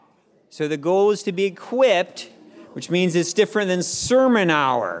So the goal is to be equipped, which means it's different than sermon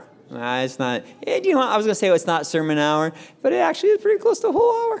hour. It's not, you know what? I was going to say it's not sermon hour, but it actually is pretty close to a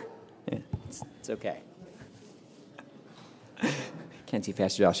whole hour. Yeah, it's okay. Can't see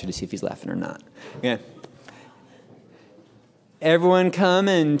Pastor Joshua to see if he's laughing or not. Yeah. Everyone come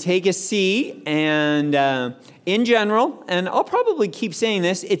and take a seat, and in general, and I'll probably keep saying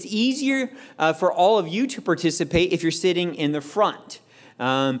this, it's easier for all of you to participate if you're sitting in the front.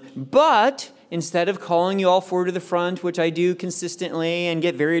 But instead of calling you all forward to the front, which I do consistently and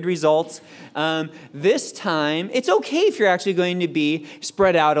get varied results, this time, it's okay if you're actually going to be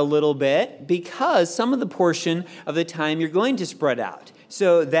spread out a little bit, because some of the portion of the time you're going to spread out.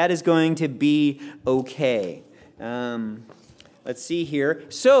 So that is going to be okay. Let's see here.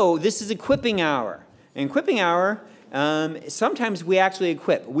 So this is equipping hour. And equipping hour, sometimes we actually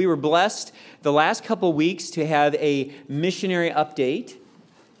equip. We were blessed the last couple weeks to have a missionary update.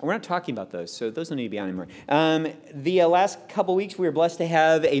 We're not talking about those, so those don't need to be on anymore. The last couple weeks, we were blessed to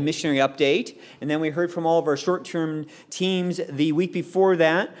have a missionary update, and then we heard from all of our short-term teams the week before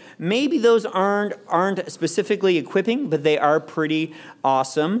that. Maybe those aren't specifically equipping, but they are pretty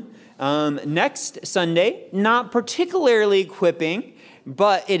awesome. Next Sunday, not particularly equipping,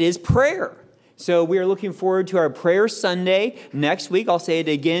 but it is prayer. So we are looking forward to our prayer Sunday next week. I'll say it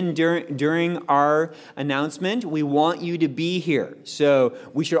again during our announcement. We want you to be here. So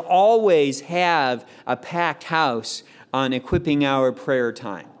we should always have a packed house on equipping our prayer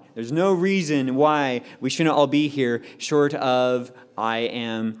time. There's no reason why we shouldn't all be here short of I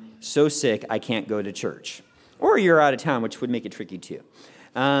am so sick I can't go to church. Or you're out of town, which would make it tricky too.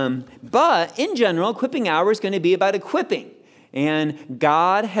 But in general, equipping hour is going to be about equipping. And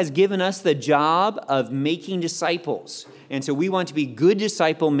God has given us the job of making disciples. And so we want to be good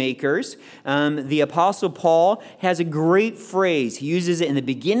disciple makers. The Apostle Paul has a great phrase. He uses it in the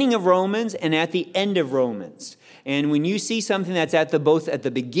beginning of Romans and at the end of Romans. And when you see something that's both at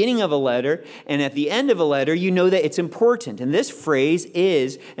the beginning of a letter and at the end of a letter, you know that it's important. And this phrase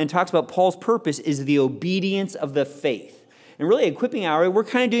is, and talks about Paul's purpose, is the obedience of the faith. And really, equipping hour, we're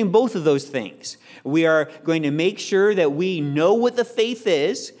kind of doing both of those things. We are going to make sure that we know what the faith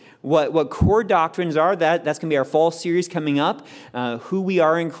is, what core doctrines are. That's going to be our fall series coming up, who we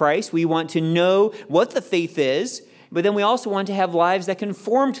are in Christ. We want to know what the faith is, but then we also want to have lives that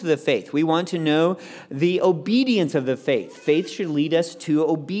conform to the faith. We want to know the obedience of the faith. Faith should lead us to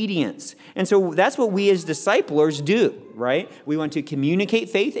obedience. And so that's what we as disciplers do, right? We want to communicate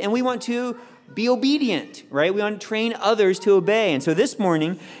faith, and we want to be obedient, right? We want to train others to obey. And so this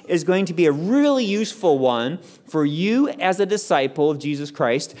morning is going to be a really useful one for you as a disciple of Jesus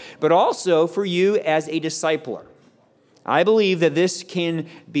Christ, but also for you as a discipler. I believe that this can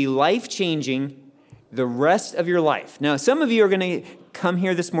be life-changing the rest of your life. Now, some of you are going to come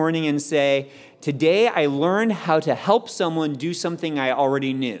here this morning and say, today I learned how to help someone do something I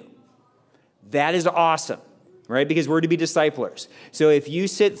already knew. That is awesome. Right? Because we're to be disciplers. So if you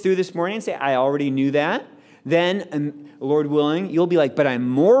sit through this morning and say, I already knew that, then, Lord willing, you'll be like, but I'm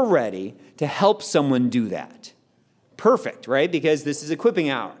more ready to help someone do that. Perfect, right? Because this is equipping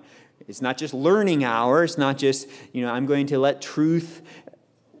hour. It's not just learning hour. It's not just, I'm going to let truth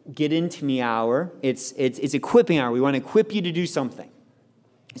get into me hour. It's equipping hour. We want to equip you to do something.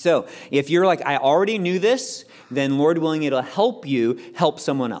 So if you're like, I already knew this, then Lord willing, it'll help you help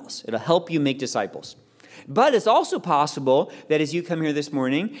someone else. It'll help you make disciples. But it's also possible that as you come here this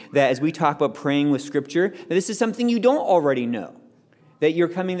morning, that as we talk about praying with Scripture, that this is something you don't already know. That you're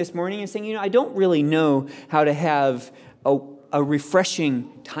coming this morning and saying, I don't really know how to have a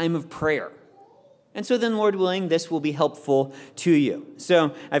refreshing time of prayer. And so then, Lord willing, this will be helpful to you.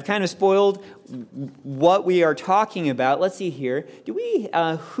 So I've kind of spoiled what we are talking about. Let's see here.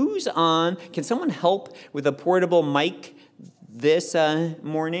 Who's on? Can someone help with a portable mic this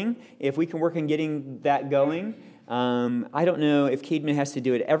morning, if we can work on getting that going? I don't know if Cademan has to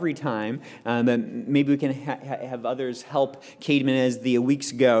do it every time, but maybe we can have others help Cademan as the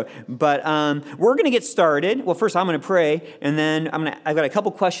weeks go. But we're going to get started. Well, first I'm going to pray, and then I've got a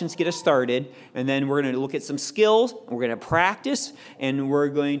couple questions to get us started, and then we're going to look at some skills, we're going to practice, and we're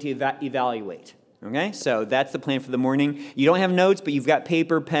going to evaluate. Okay, so that's the plan for the morning. You don't have notes, but you've got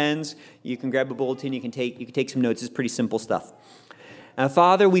paper, pens. You can grab a bulletin. You can take some notes. It's pretty simple stuff.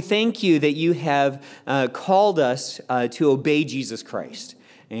 Father, we thank you that you have called us to obey Jesus Christ.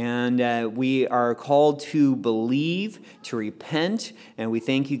 And we are called to believe, to repent, and we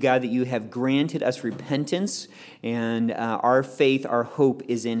thank you, God, that you have granted us repentance, and our faith, our hope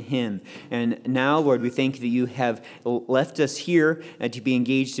is in him. And now, Lord, we thank you that you have left us here to be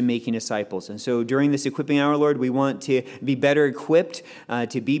engaged in making disciples. And so during this equipping hour, Lord, we want to be better equipped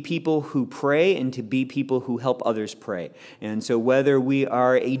to be people who pray and to be people who help others pray. And so whether we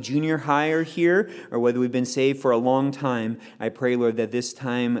are a junior hire here or whether we've been saved for a long time, I pray, Lord, that this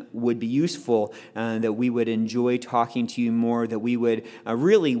time would be useful, that we would enjoy talking to you more, that we would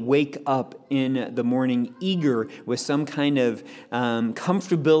really wake up in the morning eager with some kind of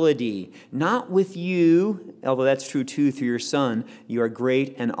comfortability, not with you, although that's true too through your Son. You are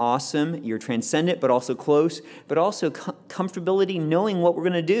great and awesome. You're transcendent, but also close, but also comfortability knowing what we're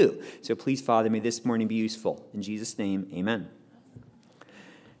going to do. So please, Father, may this morning be useful. In Jesus' name, amen.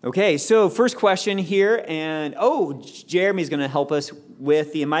 Okay, so first question here, and Jeremy's going to help us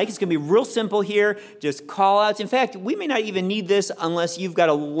with the mic. It's going to be real simple here, just call outs. In fact, we may not even need this unless you've got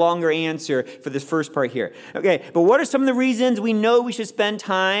a longer answer for this first part here. Okay, but what are some of the reasons we know we should spend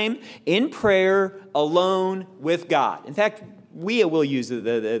time in prayer alone with God? In fact, we will use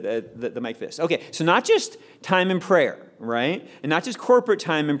the mic for this. Okay, so not just time in prayer, right? And not just corporate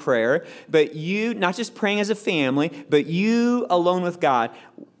time in prayer, but you, not just praying as a family, but you alone with God.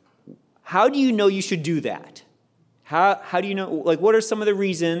 How do you know you should do that? How do you know, what are some of the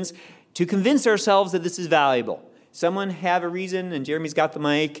reasons to convince ourselves that this is valuable? Someone have a reason, and Jeremy's got the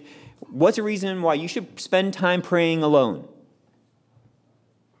mic. What's a reason why you should spend time praying alone?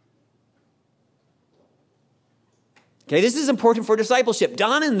 Okay, this is important for discipleship.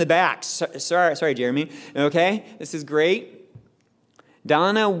 Donna in the back. Sorry, Jeremy. Okay, this is great.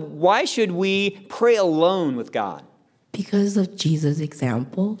 Donna, why should we pray alone with God? Because of Jesus'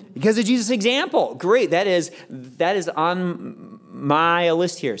 example. Because of Jesus' example. Great. That is on my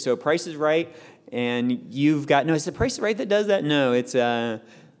list here. So Price is Right, and you've got, no, is it Price is Right that does that? No, it's, the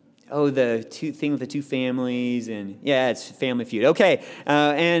thing with the two families, and yeah, it's Family Feud. Okay,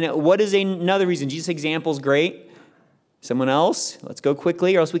 and what is another reason? Jesus' example is great. Someone else? Let's go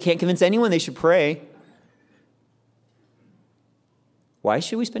quickly, or else we can't convince anyone they should pray. Why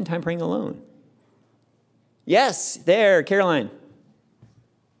should we spend time praying alone? Yes, there, Caroline.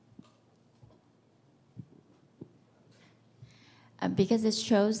 Because it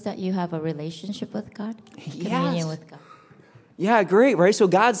shows that you have a relationship with God, communion with God. Yeah, great, right? So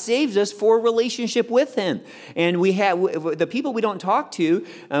God saves us for a relationship with him. And we have the people we don't talk to,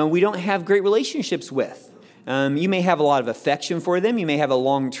 we don't have great relationships with. You may have a lot of affection for them. You may have a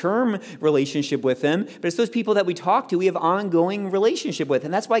long-term relationship with them. But it's those people that we talk to, we have ongoing relationship with.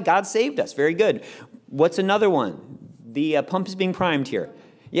 And that's why God saved us. Very good. What's another one? The pump is being primed here.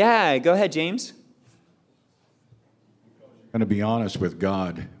 Yeah, go ahead, James. Going to be honest with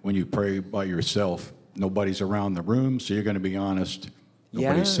God when you pray by yourself. Nobody's around the room, so you're going to be honest.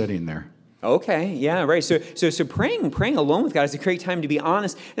 Nobody's sitting there. Okay, yeah, right. So praying alone with God is a great time to be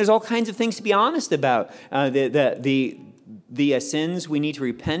honest. There's all kinds of things to be honest about. The sins we need to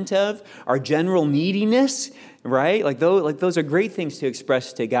repent of, our general neediness, right? Like those are great things to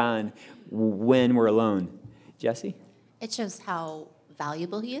express to God when we're alone. Jesse? It shows how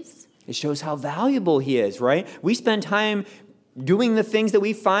valuable he is. It shows how valuable he is, right? We spend time doing the things that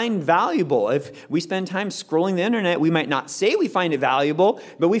we find valuable. If we spend time scrolling the internet, we might not say we find it valuable,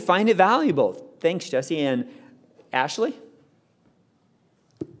 but we find it valuable. Thanks, Jesse. And Ashley?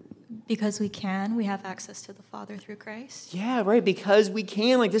 Because we have access to the Father through Christ. Yeah, right, because we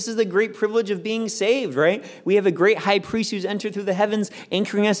can. Like, this is the great privilege of being saved, right? We have a great high priest who's entered through the heavens,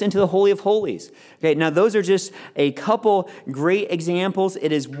 anchoring us into the Holy of Holies. Okay, now those are just a couple great examples.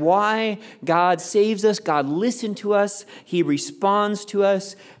 It is why God saves us. God listens to us. He responds to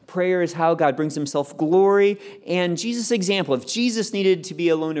us. Prayer is how God brings himself glory. And Jesus' example, if Jesus needed to be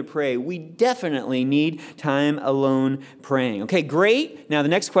alone to pray, we definitely need time alone praying. Okay, great. Now the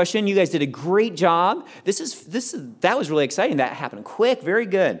next question, you guys did a great job. That was really exciting. That happened quick, very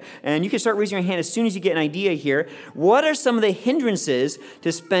good. And you can start raising your hand as soon as you get an idea here. What are some of the hindrances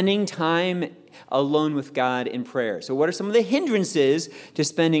to spending time alone with God in prayer? So what are some of the hindrances to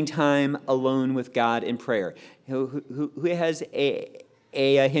spending time alone with God in prayer? Who has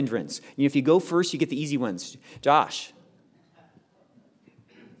a hindrance? If you go first, you get the easy ones. Josh.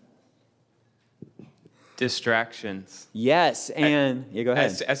 Distractions. Yes, and go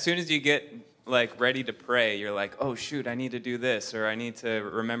ahead. As soon as you get ready to pray, you're like, oh shoot, I need to do this, or I need to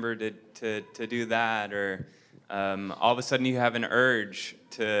remember to do that, or all of a sudden you have an urge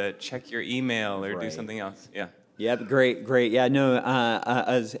to check your email or do something else. Yeah. Yep, great. Yeah, no.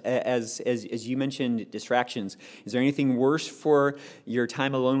 As you mentioned, distractions. Is there anything worse for your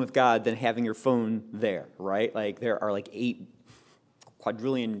time alone with God than having your phone there? Right? Like there are like 8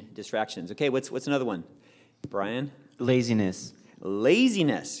 quadrillion distractions. Okay, what's another one, Brian? Laziness.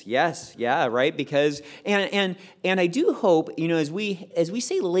 Laziness, yes, yeah, right. Because and I do hope, as we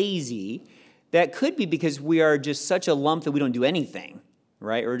say lazy, that could be because we are just such a lump that we don't do anything.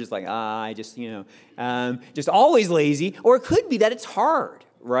 Right? Or just like, I just, just always lazy. Or it could be that it's hard,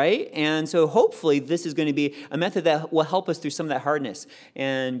 right? And so hopefully this is going to be a method that will help us through some of that hardness.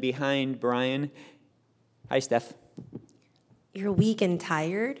 And behind Brian, hi, Steph. You're weak and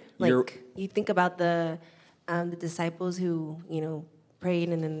tired. You think about the disciples who, prayed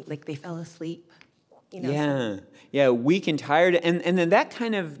and then they fell asleep. Yeah, weak and tired, and then that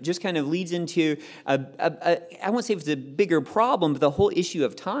kind of leads into I won't say it's a bigger problem, but the whole issue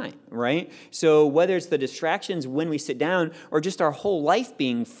of time, right? So whether it's the distractions when we sit down or just our whole life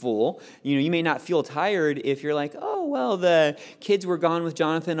being full, you may not feel tired if you're like, oh well, the kids were gone with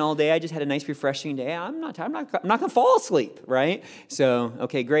Jonathan all day. I just had a nice refreshing day. I'm not tired. I'm not going to fall asleep, right? So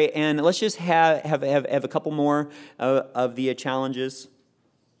okay, great, and let's just have a couple more of the challenges.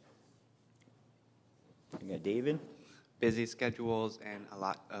 We got David. Busy schedules and a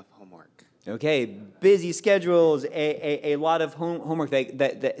lot of homework. Okay, busy schedules, a lot of homework.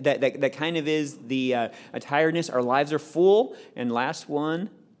 That kind of is the tiredness. Our lives are full. And last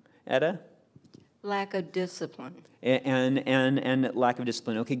one, Etta? Lack of discipline. And lack of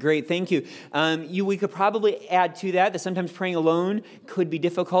discipline. Okay, great, thank you. We could probably add to that sometimes praying alone could be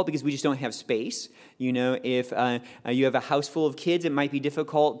difficult because we just don't have space. If you have a house full of kids, it might be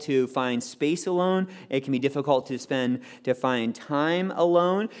difficult to find space alone. It can be difficult to find time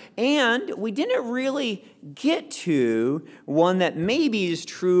alone. And we didn't really get to one that maybe is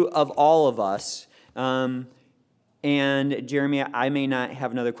true of all of us. And Jeremy, I may not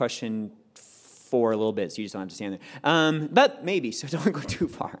have another question for a little bit, so you just don't have to stand there. But maybe, so don't go too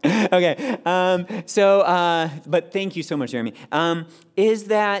far. Okay, but thank you so much, Jeremy. Is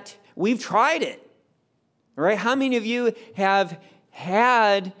that we've tried it, right? How many of you have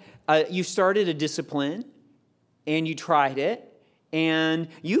had, you started a discipline, and you tried it, and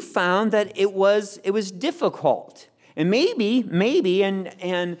you found that it was difficult? And maybe,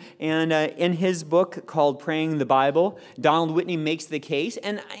 and in his book called Praying the Bible, Donald Whitney makes the case,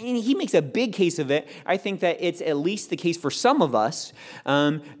 and he makes a big case of it. I think that it's at least the case for some of us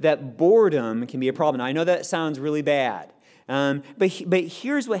that boredom can be a problem. Now, I know that sounds really bad, but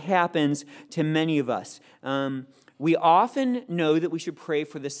here's what happens to many of us. We often know that we should pray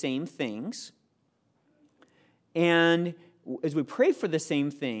for the same things, and as we pray for the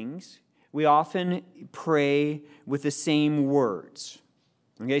same things, we often pray with the same words.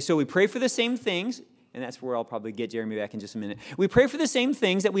 Okay, so we pray for the same things, and that's where I'll probably get Jeremy back in just a minute. We pray for the same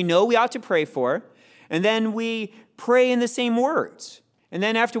things that we know we ought to pray for, and then we pray in the same words. And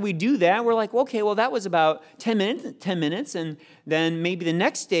then after we do that, we're like, okay, well, that was about 10 minutes, and then maybe the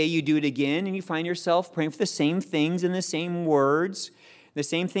next day you do it again, and you find yourself praying for the same things in the same words, the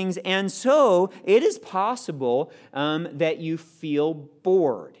same things. And so it is possible that you feel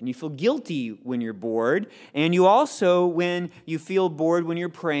bored, and you feel guilty when you're bored. And you also, when you feel bored when you're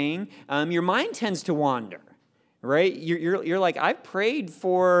praying, your mind tends to wander, right? You're like, I've prayed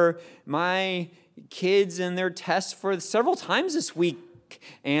for my kids and their tests for several times this week,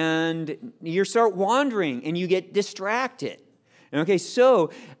 and you start wandering and you get distracted. Okay,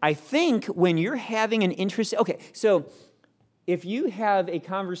 so I think when you're having an interest, if you have a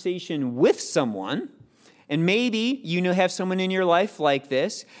conversation with someone, and maybe you have someone in your life like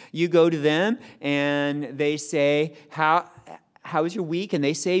this, you go to them and they say, how was your week? And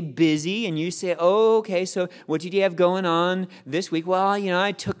they say busy, and you say, oh, okay, so what did you have going on this week? Well,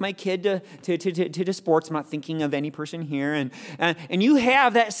 I took my kid to sports. I'm not thinking of any person here. And you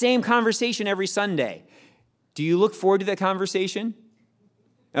have that same conversation every Sunday. Do you look forward to that conversation?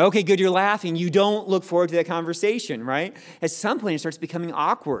 Okay, good, you're laughing. You don't look forward to that conversation, right? At some point, it starts becoming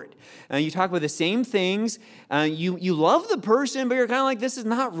awkward. You talk about the same things. You love the person, but you're kind of like, this is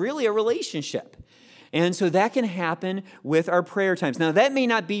not really a relationship. And so that can happen with our prayer times. Now, that may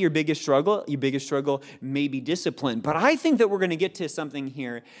not be your biggest struggle. Your biggest struggle may be discipline. But I think that we're going to get to something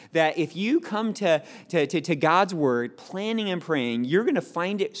here that if you come to God's Word, planning and praying, you're going to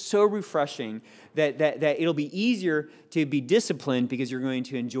find it so refreshing that it'll be easier to be disciplined because you're going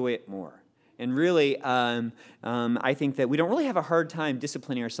to enjoy it more. And really, I think that we don't really have a hard time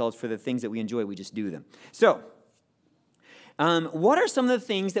disciplining ourselves for the things that we enjoy. We just do them. So, What are some of the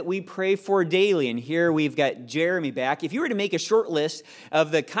things that we pray for daily? And here we've got Jeremy back. If you were to make a short list of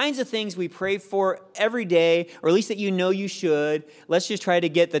the kinds of things we pray for every day, or at least that you know you should, let's just try to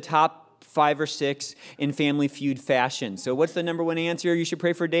get the top 5 or 6 in Family Feud fashion. So what's the number one answer you should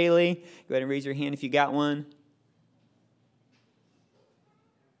pray for daily? Go ahead and raise your hand if you got one.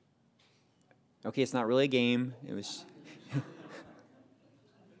 Okay, it's not really a game. It was...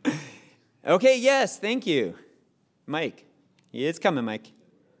 Okay, yes, thank you. Mike. It's coming, Mike.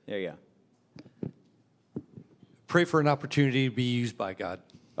 There you go. Pray for an opportunity to be used by God.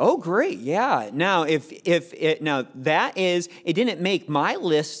 Oh, great. Yeah. Now, that is, it didn't make my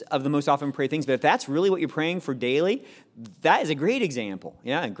list of the most often prayed things, but if that's really what you're praying for daily, that is a great example.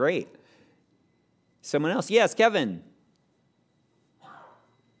 Yeah, great. Someone else. Yes, Kevin.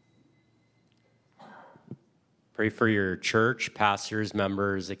 Pray for your church, pastors,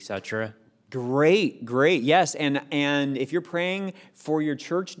 members, etc. Great. Yes, and if you're praying for your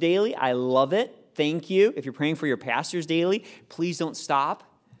church daily, I love it. Thank you. If you're praying for your pastors daily, please don't stop.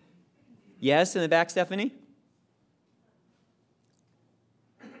 Yes, in the back, Stephanie?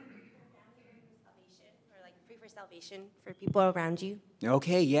 Pray for salvation for people around you.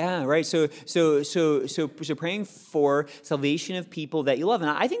 Okay, yeah, right. So praying for salvation of people that you love. And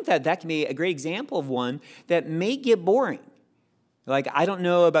I think that can be a great example of one that may get boring. Like, I don't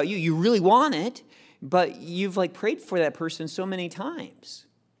know about you. You really want it, but you've prayed for that person so many times.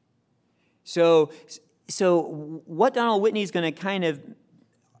 So what Donald Whitney is going to kind of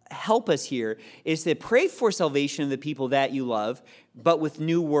help us here is to pray for salvation of the people that you love, but with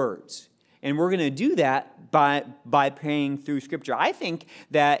new words. And we're going to do that by praying through Scripture. I think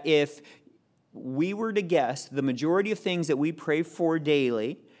that if we were to guess the majority of things that we pray for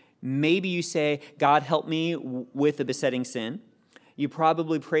daily, maybe you say, God, help me with a besetting sin. You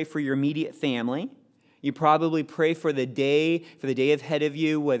probably pray for your immediate family. You probably pray for the day ahead of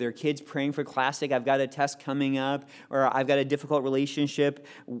you, whether kids praying for classic, I've got a test coming up, or I've got a difficult relationship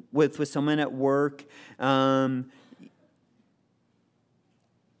with someone at work. And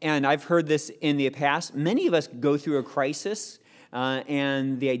I've heard this in the past. Many of us go through a crisis,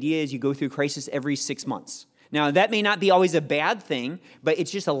 and the idea is you go through a crisis every 6 months. Now, that may not be always a bad thing, but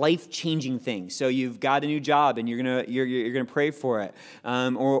it's just a life-changing thing. So you've got a new job, and you're gonna pray for it,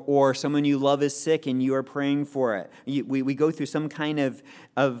 or someone you love is sick, and you are praying for it. We go through some kind of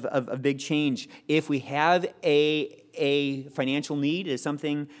big change. If we have a financial need, it is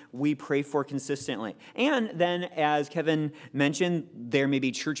something we pray for consistently. And then, as Kevin mentioned, there may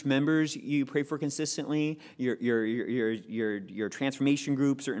be church members you pray for consistently. Your transformation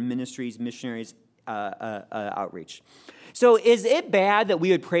groups, certain ministries, missionaries. Outreach. So is it bad that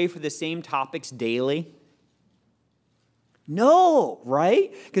we would pray for the same topics daily? No,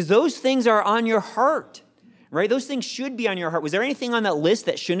 right? Because those things are on your heart, right? Those things should be on your heart. Was there anything on that list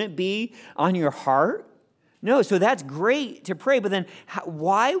that shouldn't be on your heart? No, so that's great to pray, but then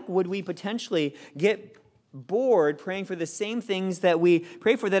why would we potentially get bored praying for the same things that we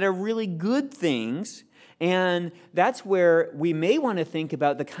pray for that are really good things? And that's where we may want to think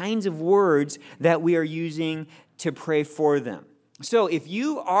about the kinds of words that we are using to pray for them. So if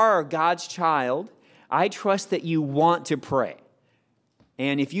you are God's child, I trust that you want to pray.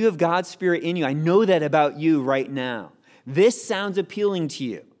 And if you have God's Spirit in you, I know that about you right now. This sounds appealing to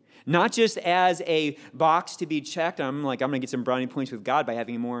you. Not just as a box to be checked. I'm going to get some brownie points with God by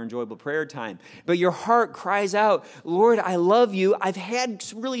having a more enjoyable prayer time. But your heart cries out, Lord, I love you. I've had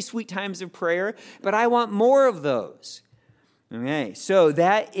really sweet times of prayer, but I want more of those. Okay, so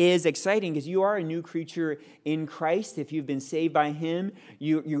that is exciting because you are a new creature in Christ. If you've been saved by Him,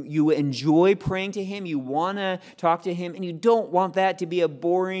 you enjoy praying to Him. You want to talk to Him, and you don't want that to be a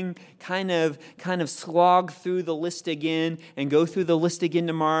boring kind of slog through the list again and go through the list again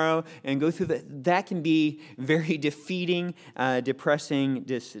tomorrow and go through that can be very defeating, depressing,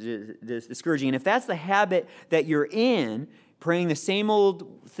 discouraging. And if that's the habit that you're in, praying the same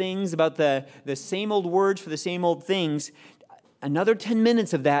old things about the same old words for the same old things, another 10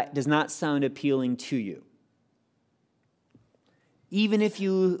 minutes of that does not sound appealing to you. Even if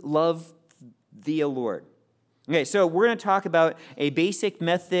you love the Lord. Okay, so we're going to talk about a basic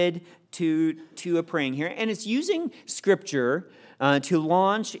method to a praying here, and it's using Scripture to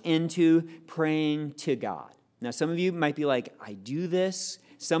launch into praying to God. Now, some of you might be like, I do this.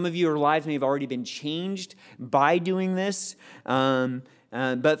 Some of your lives may have already been changed by doing this.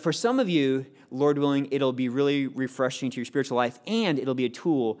 But for some of you, Lord willing, it'll be really refreshing to your spiritual life, and it'll be a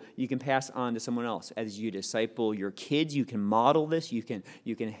tool you can pass on to someone else. As you disciple your kids, you can model this. You can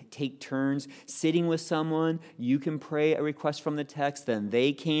take turns sitting with someone. You can pray a request from the text, then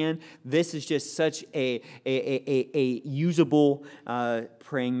they can. This is just such a usable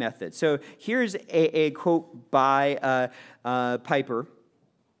praying method. So here's a quote by Piper,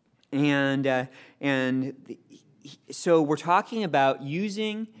 and so we're talking about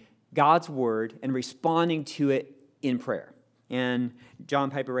using God's word and responding to it in prayer. And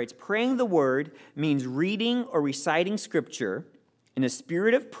John Piper writes, praying the word means reading or reciting scripture in a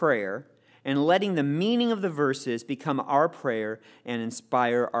spirit of prayer and letting the meaning of the verses become our prayer and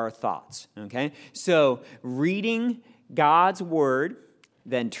inspire our thoughts. Okay? So reading God's word,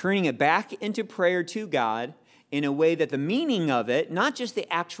 then turning it back into prayer to God in a way that the meaning of it, not just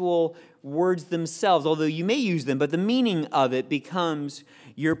the actual words themselves, although you may use them, but the meaning of it becomes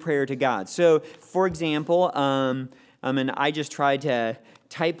your prayer to God. So, for example, and I just tried to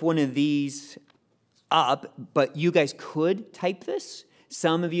type one of these up, but you guys could type this.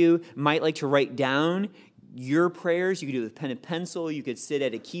 Some of you might like to write down your prayers. You could do it with pen and pencil. You could sit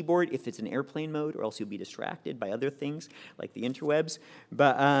at a keyboard if it's in airplane mode, or else you'll be distracted by other things like the interwebs.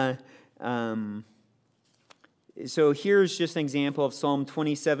 But so here's just an example of Psalm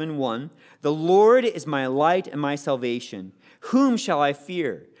 27:1. The Lord is my light and my salvation. Whom shall I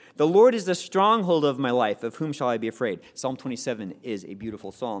fear? The Lord is the stronghold of my life. Of whom shall I be afraid? Psalm 27 is a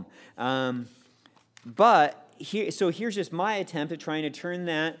beautiful psalm. So here's just my attempt at trying to turn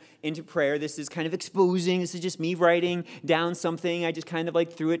that into prayer. This is kind of exposing. This is just me writing down something. I just kind of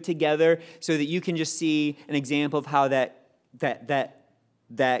like threw it together so that you can just see an example of how that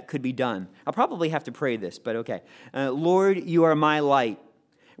could be done. I'll probably have to pray this, but okay. Lord, you are my light.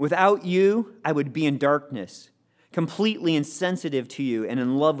 Without you, I would be in darkness, completely insensitive to you and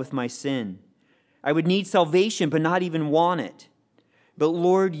in love with my sin. I would need salvation, but not even want it. But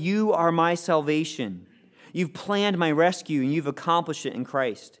Lord, you are my salvation. You've planned my rescue, and you've accomplished it in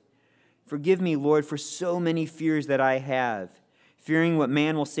Christ. Forgive me, Lord, for so many fears that I have, fearing what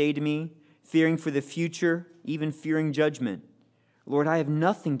man will say to me, fearing for the future, even fearing judgment. Lord, I have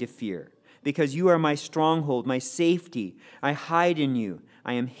nothing to fear, because you are my stronghold, my safety. I hide in you.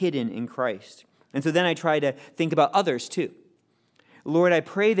 I am hidden in Christ. And so then I try to think about others too. Lord, I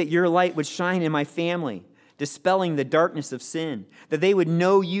pray that your light would shine in my family, dispelling the darkness of sin, that they would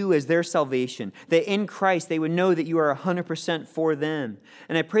know you as their salvation, that in Christ they would know that you are 100% for them.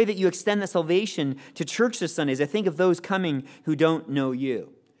 And I pray that you extend that salvation to church this Sunday as I think of those coming who don't know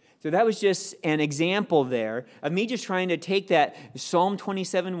you. So that was just an example there of me just trying to take that Psalm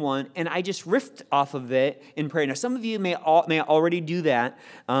 27:1, and I just riffed off of it in prayer. Now, some of you may already do that.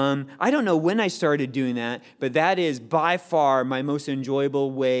 I don't know when I started doing that, but that is by far my most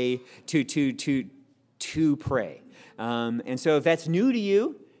enjoyable way to pray. And so if that's new to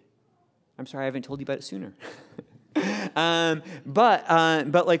you, I'm sorry I haven't told you about it sooner.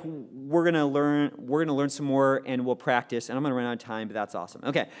 But like we're gonna learn some more, and we'll practice, and I'm gonna run out of time, but that's awesome.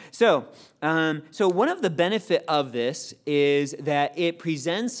 Okay, so one of the benefit of this is that it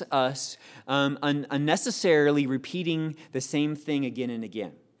presents us unnecessarily repeating the same thing again and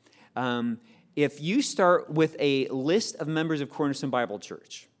again. If you start with a list of members of Cornerstone Bible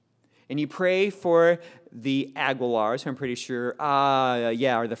Church, and you pray for the Aguilars, who I'm pretty sure,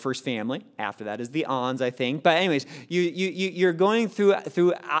 are the first family. After that is the Ons, I think. But anyways, you're going through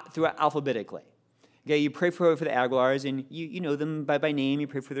alphabetically. Okay, you pray for the Aguilars, and you know them by name. You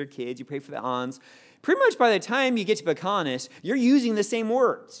pray for their kids. You pray for the Ons. Pretty much by the time you get to Bacanis, you're using the same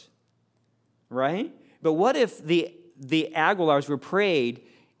words, right? But what if the Aguilars were prayed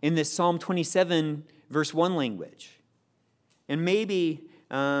in this Psalm 27, verse 1 language? And maybe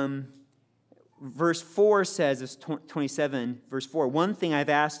verse 4 says, it's 27, verse 4, one thing I've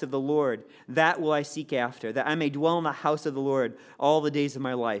asked of the Lord, that will I seek after, that I may dwell in the house of the Lord all the days of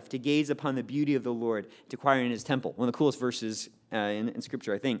my life, to gaze upon the beauty of the Lord, to inquire in his temple. One of the coolest verses in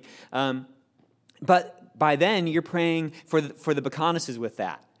Scripture, I think. But by then, you're praying for the Bacanises with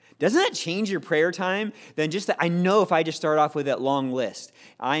that. Doesn't that change your prayer time? Then just that I know if I just start off with that long list,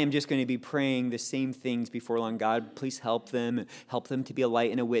 I am just going to be praying the same things before long. God, please help them to be a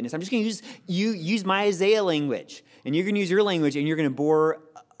light and a witness. I'm just going to use my Isaiah language, and you're going to use your language, and you're going to bore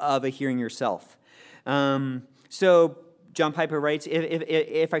of a hearing yourself. So John Piper writes,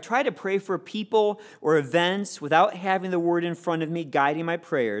 if I try to pray for people or events without having the word in front of me guiding my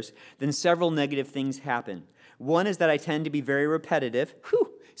prayers, then several negative things happen. One is that I tend to be very repetitive.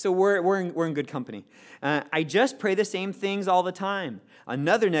 So we're in good company. I just pray the same things all the time.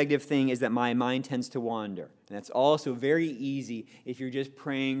 Another negative thing is that my mind tends to wander. And that's also very easy if you're just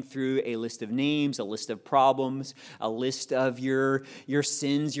praying through a list of names, a list of problems, a list of your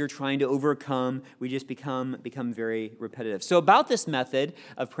sins you're trying to overcome. We just become very repetitive. So about this method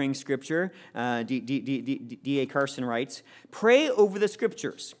of praying Scripture, D.A. Carson writes, pray over the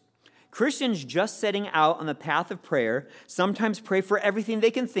Scriptures. Christians just setting out on the path of prayer sometimes pray for everything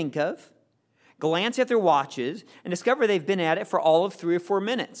they can think of, glance at their watches, and discover they've been at it for all of 3 or 4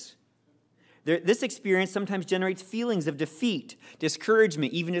 minutes. This experience sometimes generates feelings of defeat,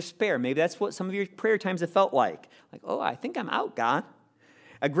 discouragement, even despair. Maybe that's what some of your prayer times have felt like. Like, oh, I think I'm out, God.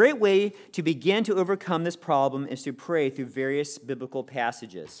 A great way to begin to overcome this problem is to pray through various biblical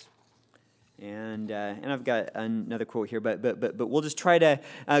passages. And I've got another quote here, but we'll just try to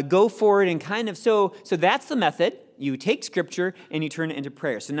go forward and kind of, so that's the method. You take Scripture and you turn it into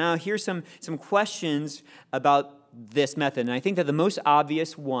prayer. So now here's some questions about this method. And I think that the most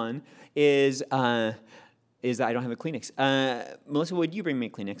obvious one is I don't have a Kleenex. Melissa, would you bring me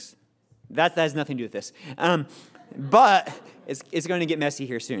a Kleenex? That has nothing to do with this. But it's going to get messy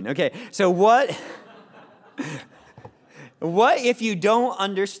here soon. Okay, so what if you don't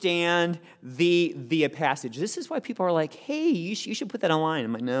understand the passage? This is why people are like, hey, you should put that online.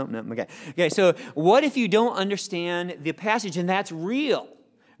 I'm like, no, okay. Okay, so what if you don't understand the passage? And that's real,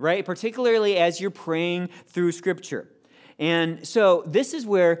 right? Particularly as you're praying through Scripture. And so this is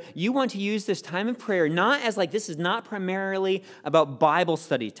where you want to use this time of prayer, not as like this is not primarily about Bible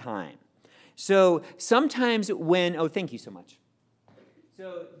study time. So sometimes thank you so much.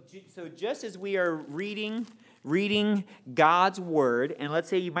 So just as we are reading God's Word, and let's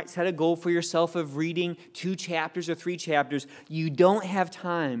say you might set a goal for yourself of reading 2 chapters or 3 chapters, you don't have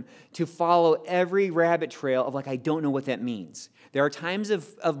time to follow every rabbit trail of like, I don't know what that means. There are times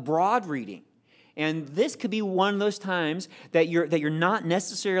of broad reading. And this could be one of those times that you're not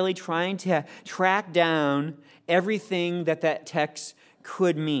necessarily trying to track down everything that text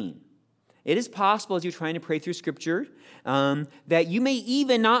could mean. It is possible as you're trying to pray through Scripture that you may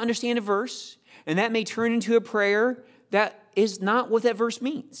even not understand a verse, and that may turn into a prayer that is not what that verse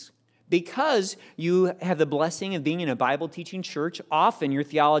means. Because you have the blessing of being in a Bible teaching church, often your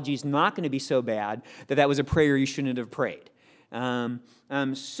theology is not going to be so bad that was a prayer you shouldn't have prayed.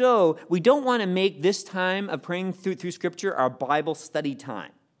 So we don't want to make this time of praying through Scripture our Bible study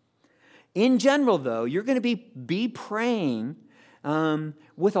time. In general, though, you're going to be praying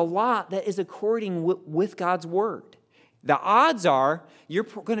with a lot that is according with God's Word. The odds are you're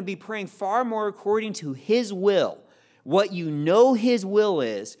going to be praying far more according to His will, what you know His will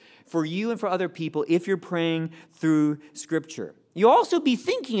is for you and for other people if you're praying through Scripture. You'll also be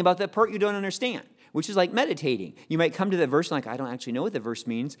thinking about that part you don't understand, which is like meditating. You might come to that verse like, I don't actually know what the verse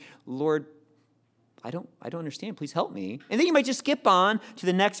means. Lord, I don't understand. Please help me. And then you might just skip on to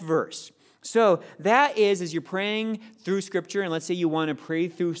the next verse. So that is, as you're praying through Scripture, and let's say you want to pray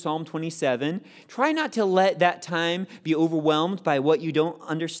through Psalm 27, try not to let that time be overwhelmed by what you don't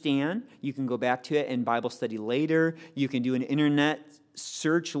understand. You can go back to it in Bible study later. You can do an internet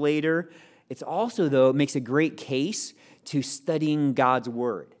search later. It's also, though, it makes a great case to studying God's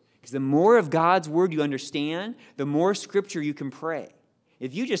Word. Because the more of God's Word you understand, the more Scripture you can pray.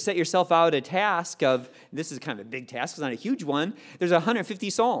 If you just set yourself out a task of, this is kind of a big task, it's not a huge one, there's 150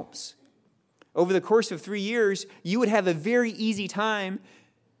 Psalms. Over the course of 3 years, you would have a very easy time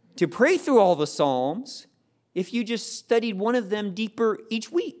to pray through all the Psalms if you just studied one of them deeper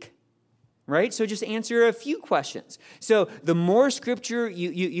each week, right? So just answer a few questions. So the more Scripture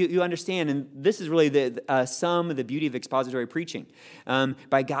you understand, and this is really the beauty of expository preaching.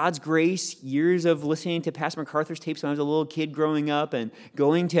 By God's grace, years of listening to Pastor MacArthur's tapes when I was a little kid growing up and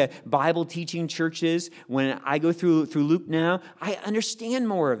going to Bible teaching churches, when I go through Luke now, I understand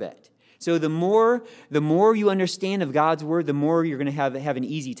more of it. So the more you understand of God's Word, the more you're going to have an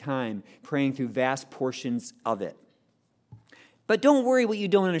easy time praying through vast portions of it. But don't worry what you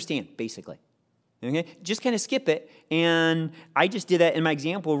don't understand, basically. Okay? Just kind of skip it. And I just did that in my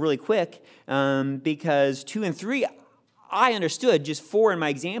example really quick because 2 and 3, I understood. Just 4 in my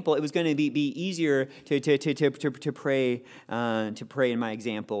example, it was going to be easier to pray in my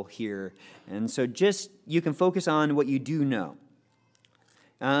example here. And so just you can focus on what you do know.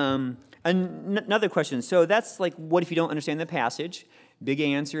 Another question. So that's like, what if you don't understand the passage? Big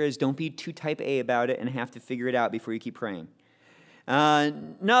answer is don't be too type A about it and have to figure it out before you keep praying.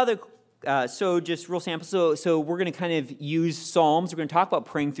 So just real sample. So we're going to kind of use Psalms. We're going to talk about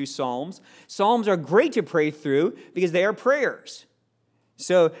praying through Psalms. Psalms are great to pray through because they are prayers.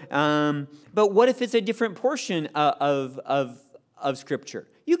 So, but what if it's a different portion of Scripture?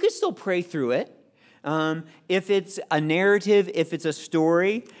 you could still pray through it. If it's a narrative, if it's a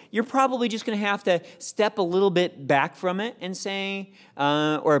story, you're probably just going to have to step a little bit back from it and say,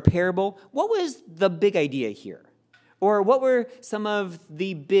 or a parable, what was the big idea here? Or what were some of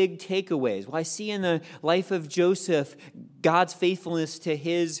the big takeaways? Well, I see in the life of Joseph, God's faithfulness to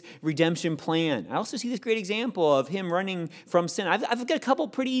his redemption plan. I also see this great example of him running from sin. I've got a couple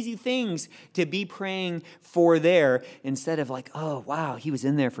pretty easy things to be praying for there instead of like, oh, wow, he was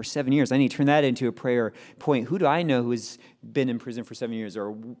in there for 7 years. I need to turn that into a prayer point. Who do I know who has been in prison for 7 years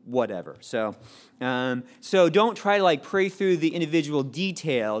or whatever? So don't try to like pray through the individual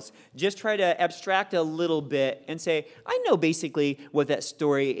details. Just try to abstract a little bit and say, I know basically what that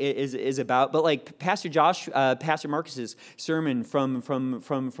story is about. But like Pastor Marcus's sermon from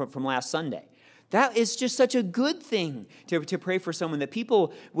last Sunday, that is just such a good thing to pray for someone, that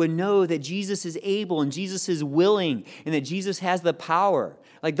people would know that Jesus is able and Jesus is willing and that Jesus has the power.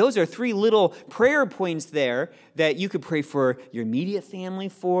 Like those are 3 little prayer points there that you could pray for your immediate family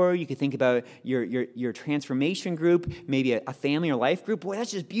for. You could think about your transformation group, maybe a family or life group. Boy,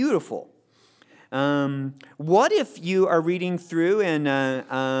 that's just beautiful. What if you are reading through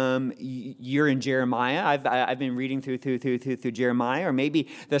and you're in Jeremiah? I've been reading through Jeremiah, or maybe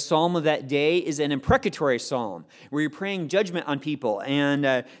the psalm of that day is an imprecatory psalm where you're praying judgment on people.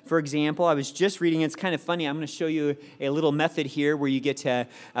 And for example, I was just reading. It's kind of funny. I'm going to show you a little method here where you get to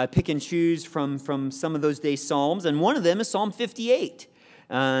pick and choose from some of those days' psalms, and one of them is Psalm 58.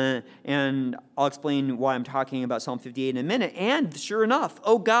 And I'll explain why I'm talking about Psalm 58 in a minute. And sure enough,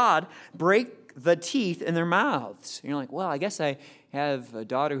 oh God, break the teeth in their mouths. And you're like, well, I guess I have a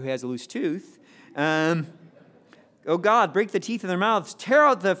daughter who has a loose tooth. Oh God, break the teeth in their mouths. Tear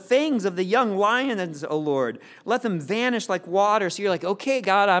out the fangs of the young lions, O Lord. Let them vanish like water. So you're like, okay,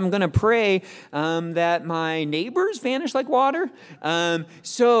 God, I'm going to pray that my neighbors vanish like water.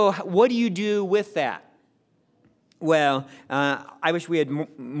 So what do you do with that? Well, I wish we had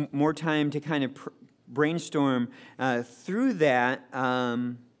more time to kind of brainstorm through that.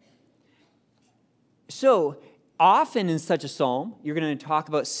 So often in such a psalm, you're going to talk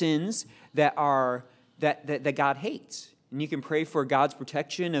about sins that God hates. And you can pray for God's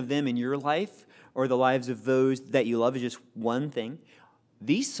protection of them in your life or the lives of those that you love is just one thing.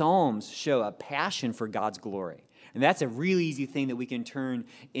 These psalms show a passion for God's glory. And that's a really easy thing that we can turn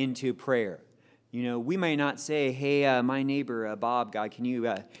into prayer. You know, we might not say, hey, my neighbor, Bob, God, can you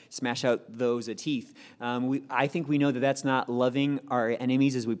smash out those teeth? I think we know that that's not loving our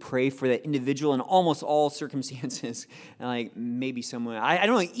enemies as we pray for that individual in almost all circumstances. Like maybe someone, I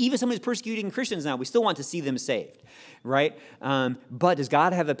don't know, even someone who's persecuting Christians now, we still want to see them saved, right? But does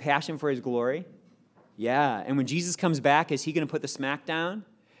God have a passion for his glory? Yeah. And when Jesus comes back, is he going to put the smack down?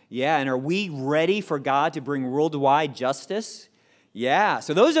 Yeah. And are we ready for God to bring worldwide justice? Yeah,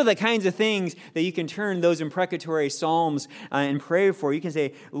 so those are the kinds of things that you can turn those imprecatory psalms and pray for. You can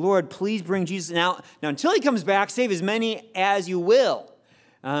say, Lord, please bring Jesus. Now until he comes back, save as many as you will.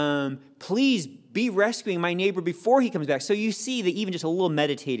 Please be rescuing my neighbor before he comes back. So you see that even just a little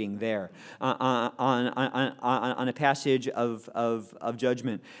meditating there on a passage of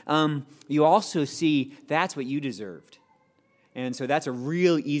judgment. You also see that's what you deserved. And so that's a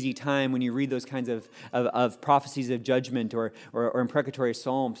real easy time when you read those kinds of prophecies of judgment or imprecatory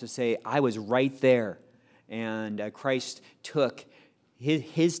psalms to say, I was right there. And Christ took,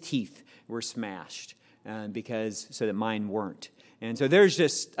 his teeth were smashed so that mine weren't. And so there's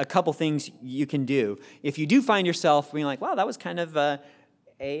just a couple things you can do. If you do find yourself being like, wow, that was kind of a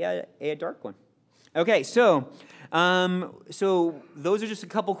dark one. Okay, so those are just a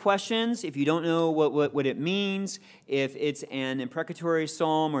couple questions. If you don't know what it means, if it's an imprecatory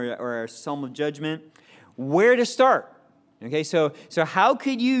psalm or a psalm of judgment, where to start? Okay, so how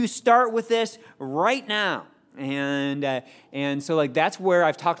could you start with this right now? And so like that's where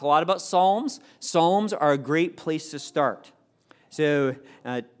I've talked a lot about psalms. Psalms are a great place to start. So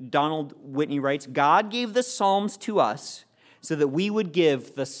Donald Whitney writes, God gave the psalms to us so that we would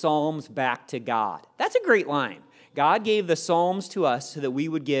give the psalms back to God. That's a great line. God gave the psalms to us so that we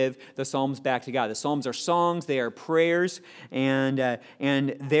would give the psalms back to God. The psalms are songs, they are prayers, and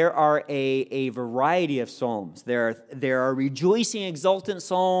there are a variety of psalms. There are rejoicing, exultant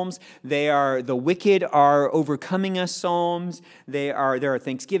psalms. The wicked are overcoming us psalms. There are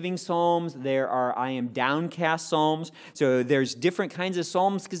thanksgiving psalms. There are I am downcast psalms. So there's different kinds of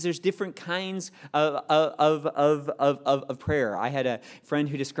psalms because there's different kinds of prayer. I had a friend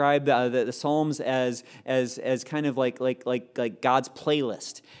who described the psalms as kind kind of like God's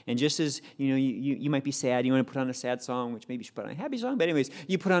playlist. And just as, you might be sad, you want to put on a sad song, which maybe you should put on a happy song, but anyways,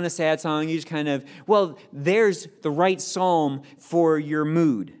 you put on a sad song, you just kind of, there's the right psalm for your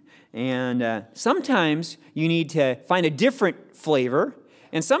mood. And sometimes you need to find a different flavor.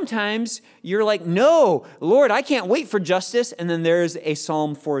 And sometimes you're like, no, Lord, I can't wait for justice. And then there's a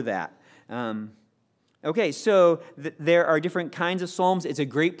psalm for that. Okay, so there are different kinds of psalms. It's a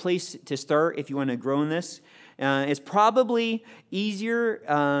great place to start if you want to grow in this. It's probably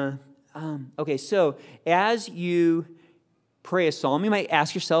easier. Okay, so as you pray a psalm, you might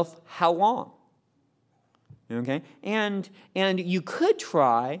ask yourself, how long? Okay, and you could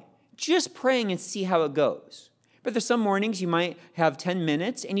try just praying and see how it goes. But there's some mornings you might have 10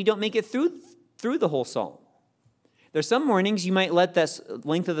 minutes and you don't make it through the whole psalm. There's some mornings you might let that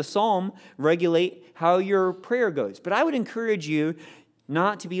length of the psalm regulate how your prayer goes. But I would encourage you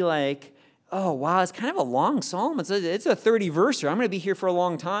not to be like, oh, wow, it's kind of a long psalm. It's a 30-verser. I'm going to be here for a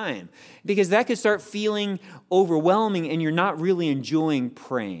long time. Because that could start feeling overwhelming and you're not really enjoying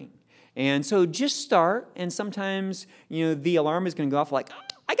praying. And so just start, and sometimes, the alarm is going to go off like,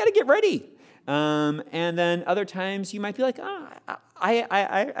 I got to get ready. And then other times you might be like,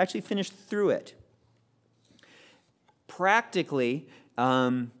 I actually finished through it. Practically,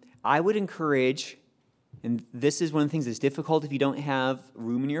 I would encourage, and this is one of the things that's difficult if you don't have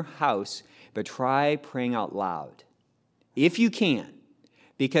room in your house, but try praying out loud, if you can,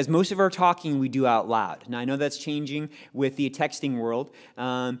 because most of our talking we do out loud. Now, I know that's changing with the texting world.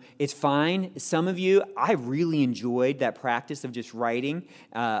 It's fine. Some of you, I really enjoyed that practice of just writing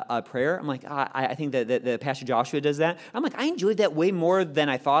a prayer. I'm like, I think that Pastor Joshua does that. I'm like, I enjoyed that way more than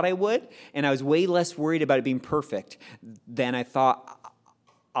I thought I would, and I was way less worried about it being perfect than I thought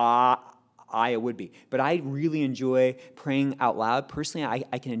I would be. But I really enjoy praying out loud. Personally,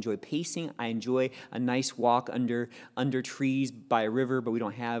 I can enjoy pacing. I enjoy a nice walk under trees by a river, but we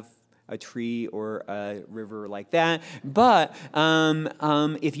don't have a tree or a river like that. But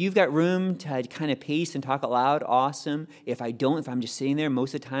if you've got room to kind of pace and talk out loud, awesome. If I'm just sitting there,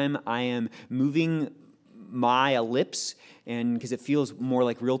 most of the time I am moving my lips, and because it feels more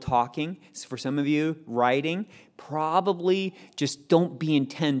like real talking. So for some of you, writing, probably just don't be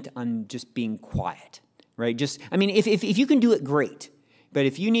intent on just being quiet, right? If you can do it, great. But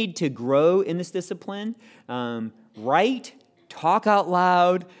if you need to grow in this discipline, write, talk out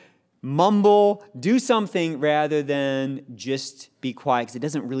loud, mumble, do something rather than just be quiet, because it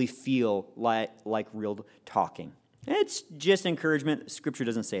doesn't really feel like real talking. It's just encouragement. Scripture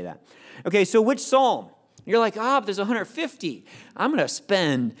doesn't say that. Okay, so which psalm? You're like, but there's 150. I'm going to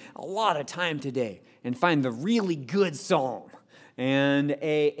spend a lot of time today and find the really good psalm. And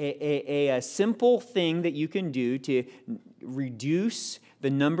a simple thing that you can do to reduce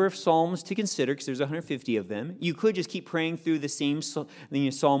the number of psalms to consider, because there's 150 of them. You could just keep praying through the same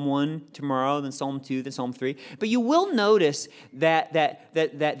Psalm 1 tomorrow, then Psalm 2, then Psalm 3. But you will notice that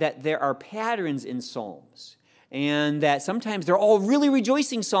there are patterns in psalms, and that sometimes they're all really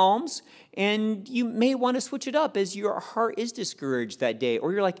rejoicing psalms, and you may want to switch it up as your heart is discouraged that day.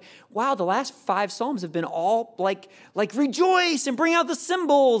 Or you're like, wow, the last 5 psalms have been all like rejoice and bring out the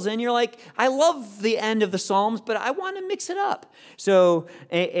cymbals. And you're like, I love the end of the psalms, but I want to mix it up. So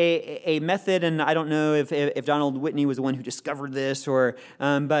a method, and I don't know if Donald Whitney was the one who discovered this,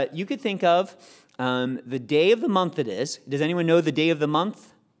 but you could think of the day of the month it is. Does anyone know the day of the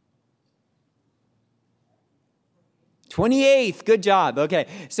month? 28th, good job. Okay,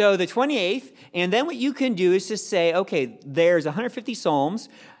 so the 28th, and then what you can do is just say, okay, there's 150 Psalms.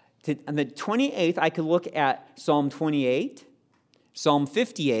 On the 28th, I could look at Psalm 28, Psalm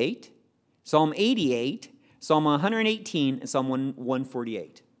 58, Psalm 88, Psalm 118, and Psalm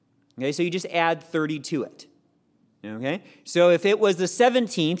 148. Okay, so you just add 30 to it. Okay, so if it was the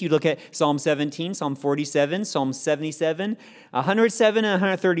 17th, you'd look at Psalm 17, Psalm 47, Psalm 77, 107, and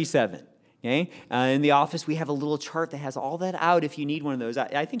 137. Okay, in the office, we have a little chart that has all that out if you need one of those.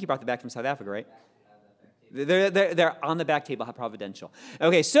 I think you brought the back from South Africa, right? They're on the back table, how providential.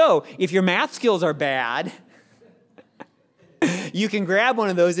 Okay, so if your math skills are bad, you can grab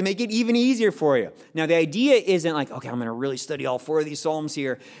one of those and make it even easier for you. Now, the idea isn't like, okay, I'm going to really study all 4 of these psalms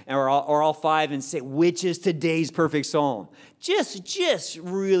here, or all 5, and say, which is today's perfect psalm? Just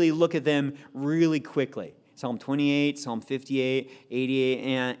really look at them really quickly. Psalm 28, Psalm 58,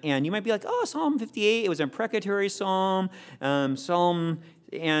 88, and you might be like, oh, Psalm 58, it was a imprecatory psalm, and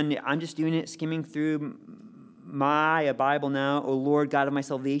I'm just doing it, skimming through my Bible now. O Lord, God of my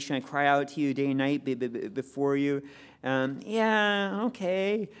salvation, I cry out to you day and night before you.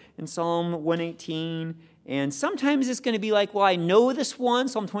 Okay. And Psalm 118, and sometimes it's going to be like, well, I know this one,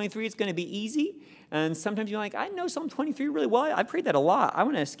 Psalm 23, it's going to be easy. And sometimes you're like, I know Psalm 23 really well. I prayed that a lot. I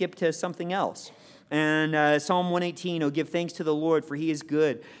want to skip to something else. And Psalm 118, give thanks to the Lord, for he is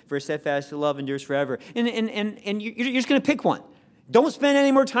good, for his steadfast love endures forever. And you're just going to pick one. Don't spend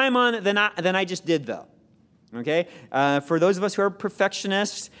any more time on it than I just did, though. Okay? For those of us who are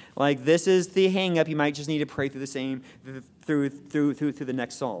perfectionists, like this is the hang-up, you might just need to pray through the same, through the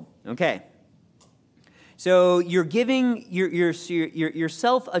next psalm. Okay. So you're giving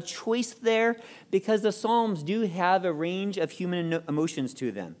yourself a choice there, because the Psalms do have a range of human emotions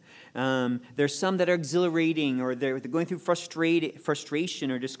to them. There's some that are exhilarating, or they're going through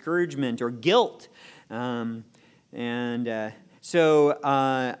frustration or discouragement or guilt.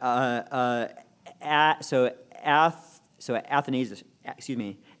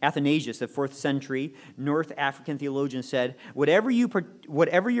 Athanasius, the 4th century North African theologian, said, whatever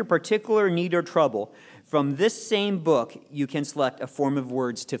your particular need or trouble, from this same book you can select a form of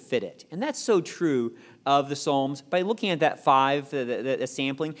words to fit it. And that's so true of the Psalms by looking at that 5, the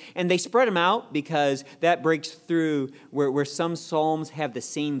sampling. And they spread them out because that breaks through where some Psalms have the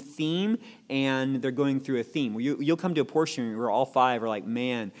same theme and they're going through a theme. You'll come to a portion where all 5 are like,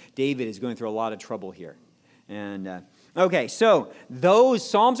 man, David is going through a lot of trouble here. And okay, so those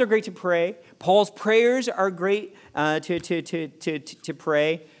Psalms are great to pray. Paul's prayers are great to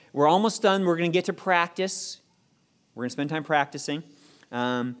pray. We're almost done. We're going to get to practice. We're going to spend time practicing.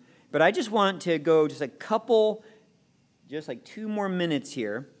 But I just want to go just like 2 more minutes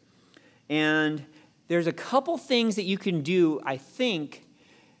here. And there's a couple things that you can do, I think,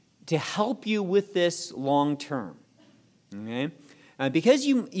 to help you with this long term. Okay? Because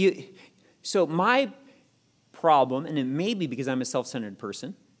so my problem, and it may be because I'm a self-centered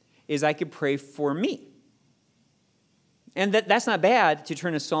person, is I could pray for me. And that's not bad to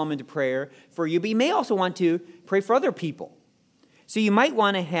turn a psalm into prayer for you, but you may also want to pray for other people. So you might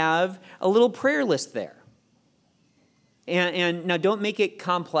want to have a little prayer list there. And now don't make it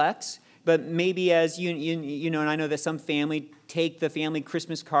complex, but maybe as you know, and I know that some family take the family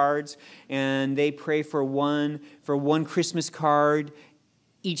Christmas cards and they pray for one Christmas card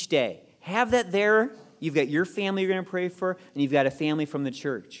each day. Have that there. You've got your family you're going to pray for, and you've got a family from the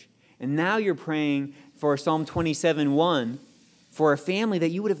church. And now you're praying for Psalm 27:1 for a family that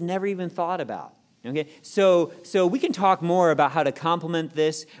you would have never even thought about. Okay, so we can talk more about how to complement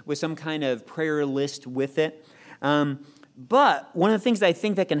this with some kind of prayer list with it. But one of the things that I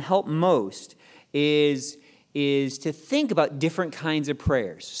think that can help most is to think about different kinds of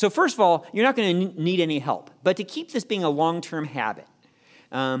prayers. So first of all, you're not going to need any help. But to keep this being a long-term habit,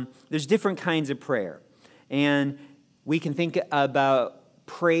 there's different kinds of prayer. And we can think about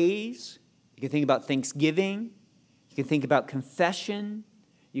praise. You can think about thanksgiving. You can think about confession.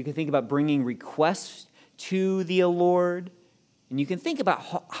 You can think about bringing requests to the Lord. And you can think about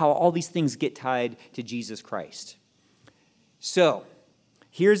how all these things get tied to Jesus Christ. So,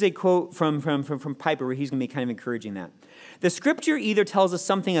 here's a quote from Piper where he's going to be kind of encouraging that. The Scripture either tells us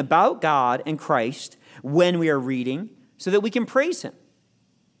something about God and Christ when we are reading so that we can praise Him,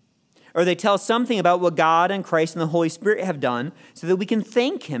 or they tell something about what God and Christ and the Holy Spirit have done so that we can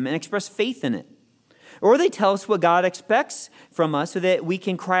thank Him and express faith in it. Or they tell us what God expects from us so that we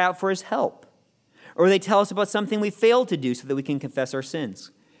can cry out for His help. Or they tell us about something we failed to do so that we can confess our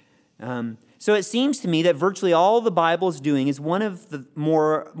sins. So it seems to me that virtually all the Bible is doing is one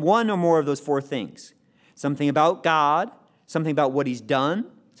or more of those 4 things. Something about God, something about what He's done,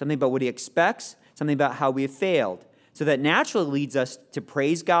 something about what He expects, something about how we have failed. So that naturally leads us to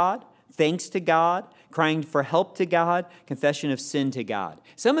praise God, thanks to God, crying for help to God, confession of sin to God.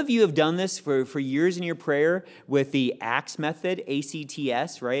 Some of you have done this for years in your prayer with the ACTS method,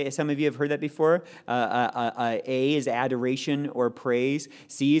 ACTS, right? Some of you have heard that before. A is adoration or praise.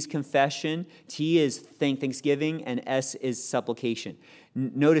 C is confession. T is thanksgiving. And S is supplication.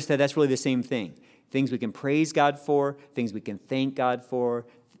 Notice that that's really the same thing. Things we can praise God for, things we can thank God for,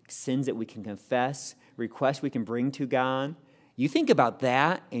 sins that we can confess, requests we can bring to God. You think about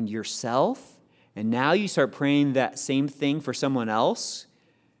that in yourself, and now you start praying that same thing for someone else,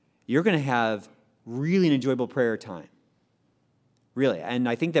 you're going to have really an enjoyable prayer time. Really. And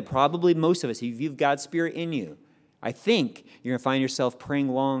I think that probably most of us, if you've God's Spirit in you, I think you're going to find yourself praying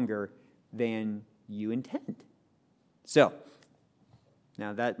longer than you intend. So,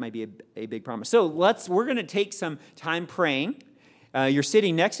 now that might be a big promise. So we're going to take some time praying. You're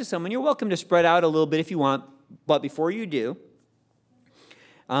sitting next to someone. You're welcome to spread out a little bit if you want. But before you do,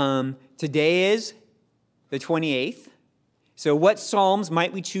 today is the 28th. So what Psalms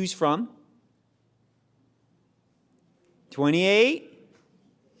might we choose from? 28,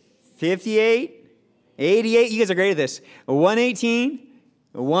 58, 88. You guys are great at this. 118,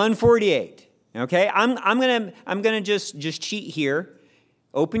 148. Okay, I'm gonna just cheat here.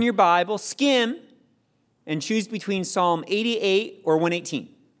 Open your Bible, skim, and choose between Psalm 88 or 118.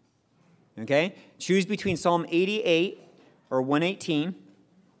 Okay, choose between Psalm 88 or 118.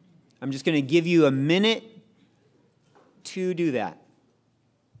 I'm just gonna give you a minute to do that.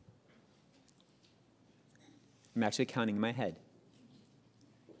 I'm actually counting in my head.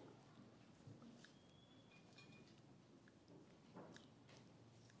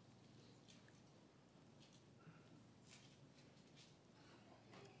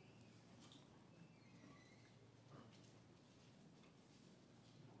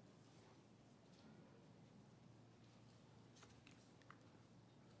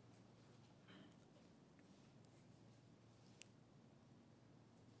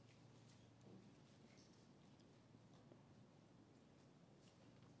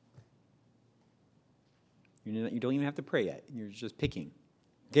 You don't even have to pray yet. You're just picking.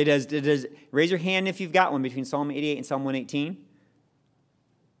 Okay, does raise your hand if you've got one between Psalm 88 and Psalm 118.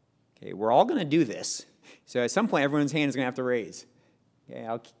 Okay, we're all going to do this. So at some point, everyone's hand is going to have to raise. Okay,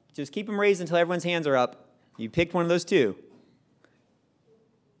 I'll just keep them raised until everyone's hands are up. You picked one of those two.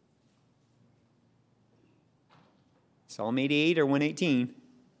 Psalm 88 or 118.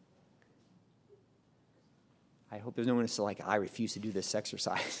 I hope there's no one that's like, I refuse to do this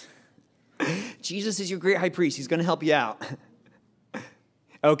exercise. Jesus is your great high priest. He's going to help you out.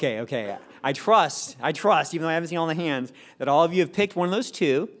 Okay. I trust, even though I haven't seen all the hands, that all of you have picked one of those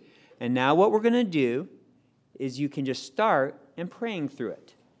two. And now what we're going to do is you can just start and praying through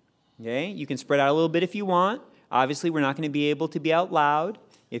it. Okay? You can spread out a little bit if you want. Obviously, we're not going to be able to be out loud.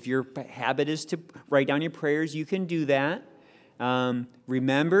 If your habit is to write down your prayers, you can do that.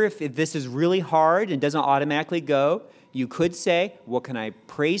 Remember, if this is really hard and doesn't automatically go, you could say, what can I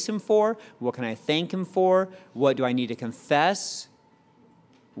praise him for? What can I thank him for? What do I need to confess?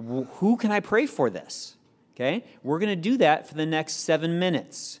 Who can I pray for this? Okay? We're going to do that for the next 7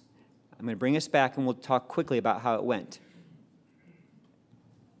 minutes. I'm going to bring us back and we'll talk quickly about how it went.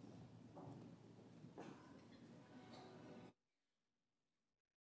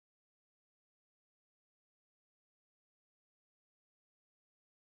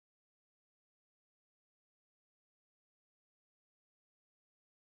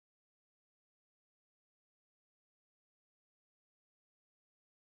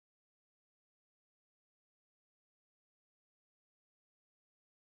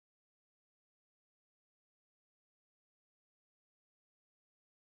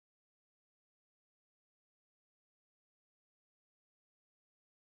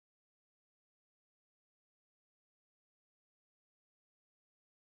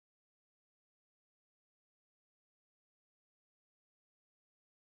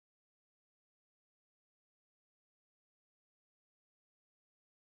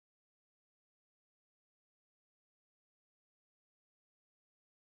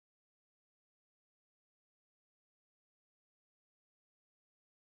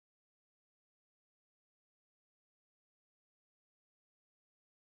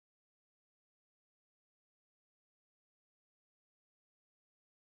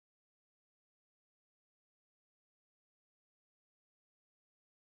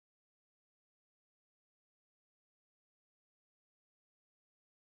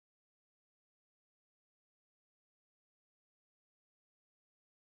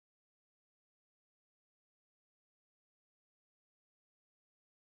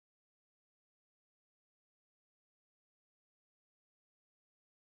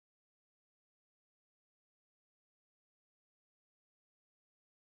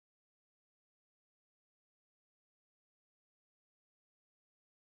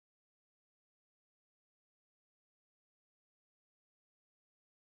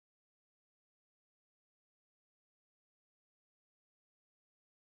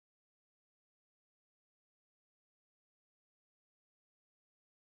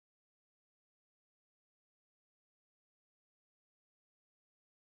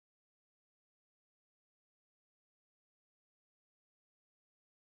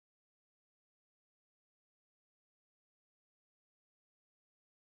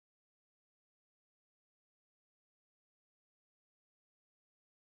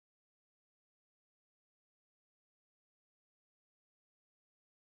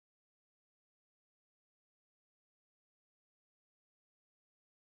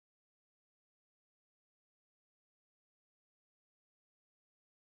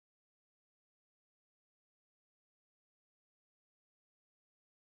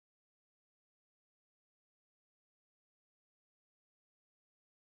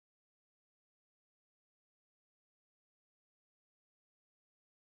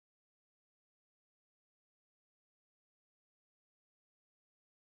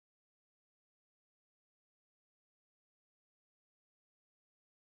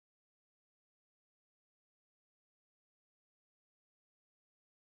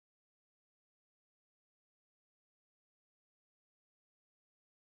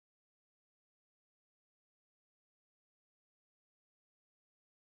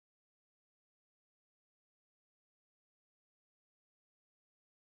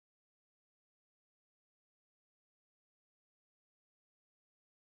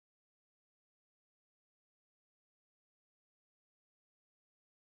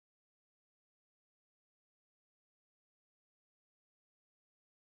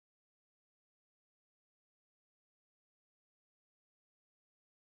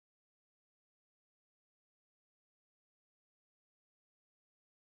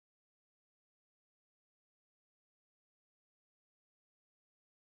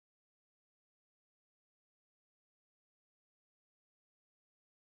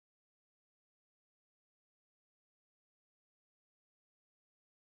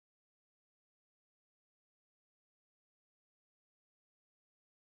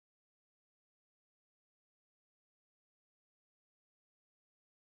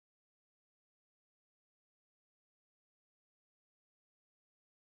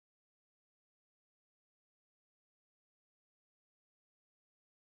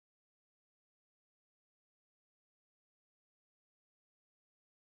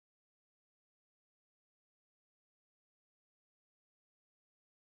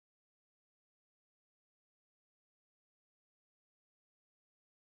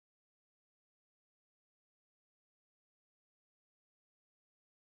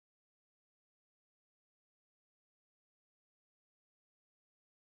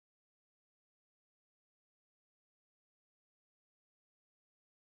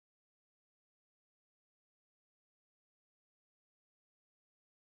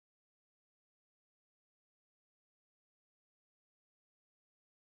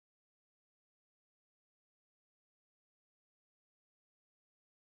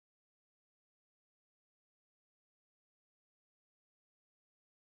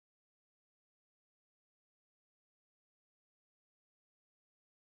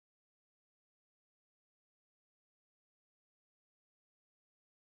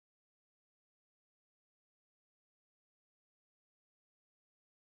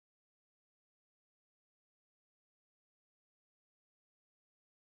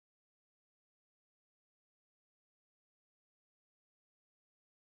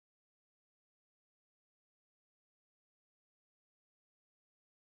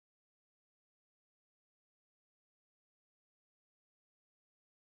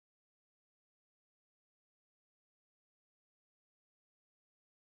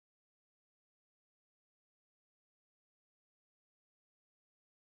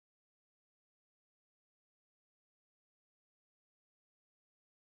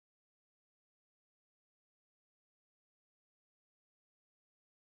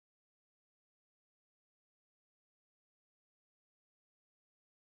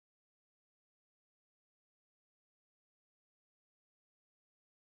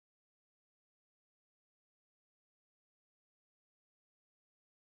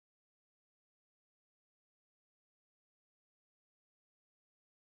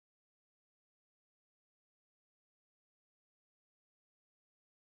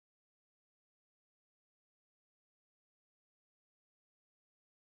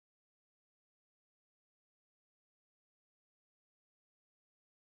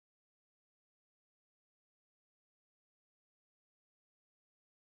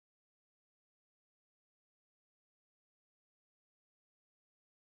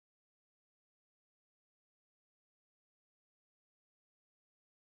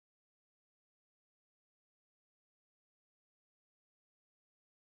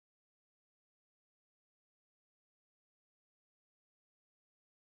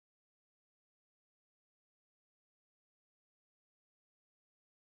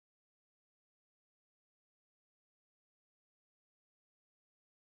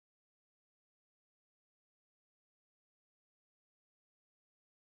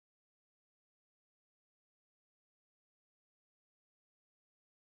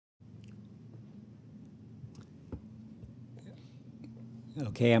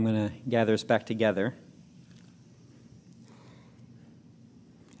 Okay, I'm going to gather us back together.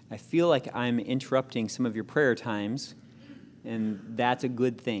 I feel like I'm interrupting some of your prayer times, and that's a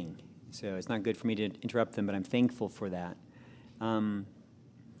good thing. So it's not good for me to interrupt them, but I'm thankful for that.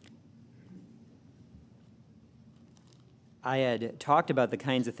 I had talked about the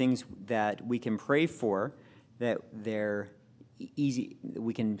kinds of things that we can pray for, that they're easy.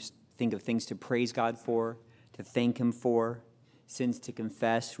 We can think of things to praise God for, to thank Him for, sins to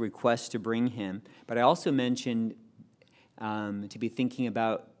confess, requests to bring Him. But I also mentioned to be thinking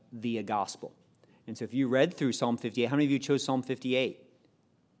about the gospel. And so if you read through Psalm 58, how many of you chose Psalm 58?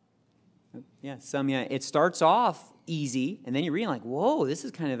 Yeah, some, yeah. It starts off easy, and then you're reading like, whoa, this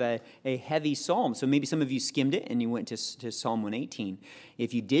is kind of a heavy psalm. So maybe some of you skimmed it and you went to Psalm 118.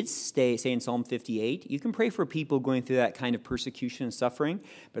 If you did stay in Psalm 58, you can pray for people going through that kind of persecution and suffering,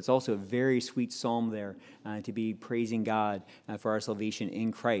 but it's also a very sweet psalm there to be praising God for our salvation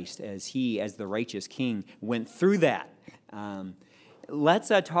in Christ as He, as the righteous King, went through that.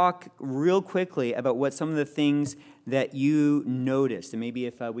 Let's talk real quickly about what some of the things that you noticed, and maybe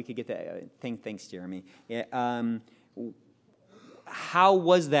if we could get that. Thanks, Jeremy. How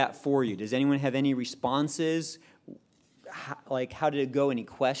was that for you? Does anyone have any responses? How did it go? Any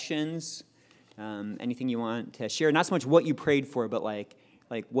questions? Anything you want to share? Not so much what you prayed for, but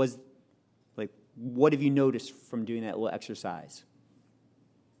what have you noticed from doing that little exercise?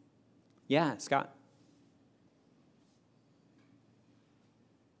 Yeah, Scott.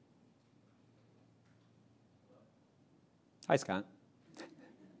 Hi, Scott.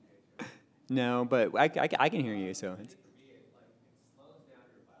 No, but I can hear you, so. It slows down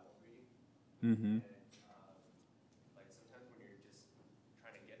your Bible reading. Mm-hmm. And, sometimes when you're just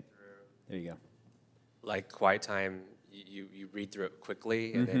trying to get through. There you go. Like quiet time, you read through it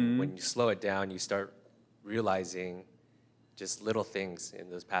quickly, and then when you slow it down, you start realizing just little things in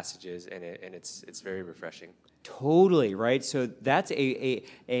those passages, and it's very refreshing. Totally, right? So that's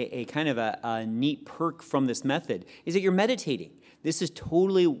a kind of a neat perk from this method, is that you're meditating. This is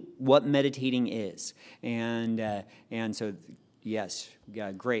totally what meditating is. And so, yes,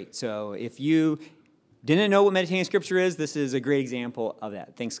 yeah, great. So if you didn't know what meditating Scripture is, this is a great example of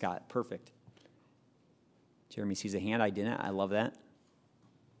that. Thanks, Scott. Perfect. Jeremy sees a hand. I didn't. I love that.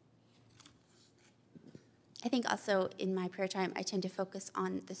 I think also in my prayer time, I tend to focus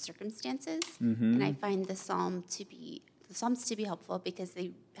on the circumstances, and I find the Psalms to be helpful because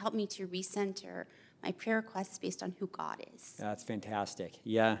they help me to recenter my prayer requests based on who God is. That's fantastic.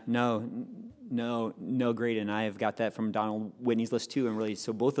 Yeah, no, great. And I have got that from Donald Whitney's list too. And really,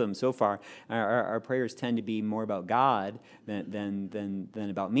 so both of them so far, our prayers tend to be more about God than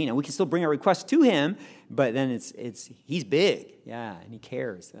about me. Now we can still bring our requests to Him, but then it's He's big, yeah, and He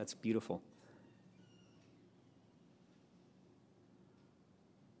cares. That's beautiful.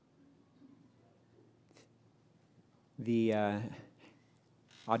 The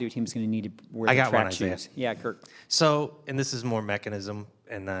audio team is going to need to wear the track shoes. Yeah, Kirk. So, and this is more mechanism,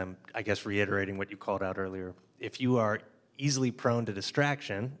 and I guess reiterating what you called out earlier. If you are easily prone to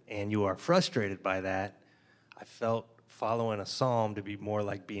distraction and you are frustrated by that, I felt following a psalm to be more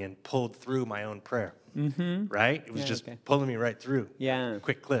like being pulled through my own prayer. Right? It was pulling me right through. Yeah.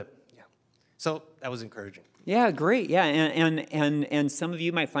 Quick clip. Yeah. So that was encouraging. Yeah, great. Yeah, and some of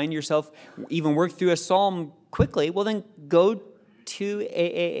you might find yourself even work through a psalm quickly. Well, then go to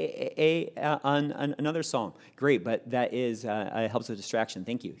another psalm. Great, but that is helps with distraction.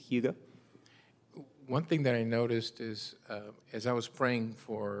 Thank you, Hugo. One thing that I noticed is as I was praying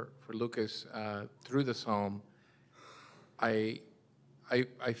for Lucas through the psalm, I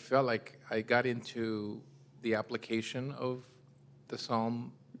felt like I got into the application of the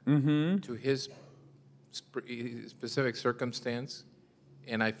psalm to his specific circumstance,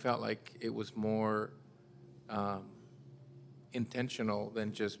 and I felt like it was more intentional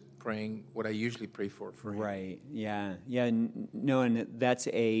than just praying what I usually pray for him. Right, yeah. No, and that's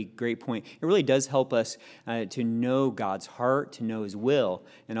a great point. It really does help us to know God's heart, to know His will,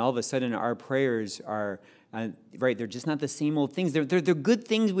 and all of a sudden our prayers are, right, they're just not the same old things. They're good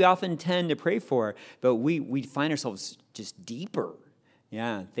things we often tend to pray for, but we find ourselves just deeper.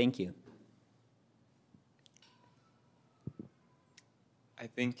 Yeah, thank you. I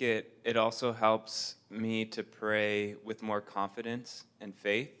think it also helps me to pray with more confidence and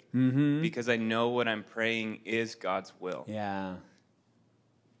faith because I know what I'm praying is God's will. Yeah.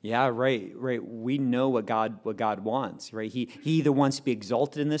 Yeah, right. We know what God wants, right? He either wants to be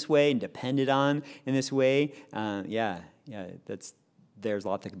exalted in this way and depended on in this way. There's a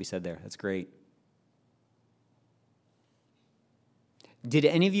lot that could be said there. That's great. Did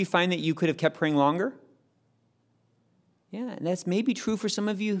any of you find that you could have kept praying longer? Yeah, and that's maybe true for some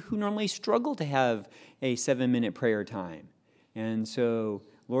of you who normally struggle to have a 7-minute prayer time. And so,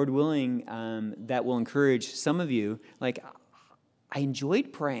 Lord willing, that will encourage some of you. Like, I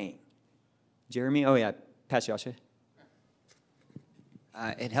enjoyed praying. Jeremy? Oh, yeah. Pastor Joshua?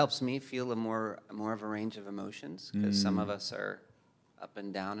 It helps me feel more of a range of emotions, because some of us are up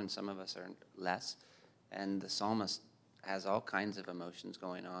and down and some of us are less. And the psalmist has all kinds of emotions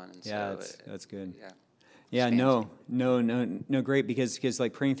going on. And yeah, so that's good. Yeah. Yeah, no, great, because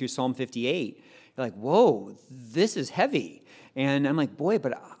like praying through Psalm 58, you're like, whoa, this is heavy. And I'm like, boy,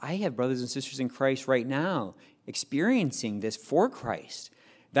 but I have brothers and sisters in Christ right now experiencing this for Christ.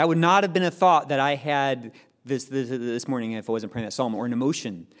 That would not have been a thought that I had this morning if I wasn't praying that psalm, or an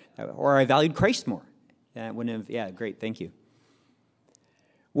emotion, or I valued Christ more. That wouldn't have, yeah, great, thank you.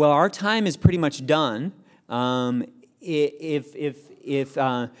 Well, our time is pretty much done. If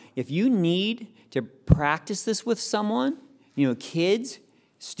you need to practice this with someone, kids,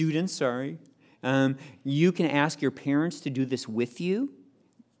 students, you can ask your parents to do this with you.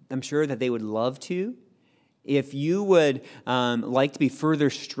 I'm sure that they would love to. If you would like to be further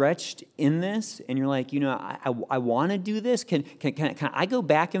stretched in this, and you're like, I want to do this, can I go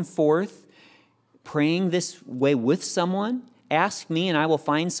back and forth praying this way with someone? Ask me, and I will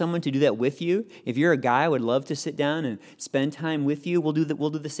find someone to do that with you. If you're a guy, I would love to sit down and spend time with you. We'll do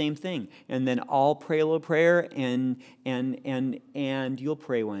the same thing, and then I'll pray a little prayer, and you'll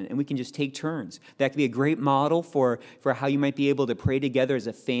pray one, and we can just take turns. That could be a great model for how you might be able to pray together as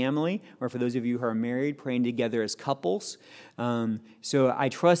a family, or for those of you who are married, praying together as couples. So I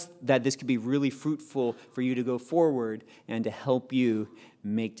trust that this could be really fruitful for you to go forward and to help you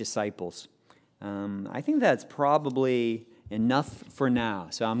make disciples. I think that's probably enough for now,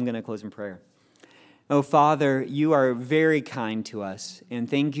 so I'm going to close in prayer. Oh, Father, you are very kind to us, and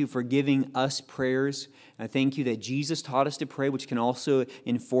thank you for giving us prayers. I thank you that Jesus taught us to pray, which can also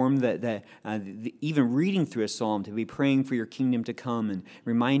inform that even reading through a psalm, to be praying for your kingdom to come and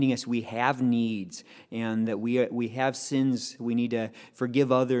reminding us we have needs and that we have sins we need to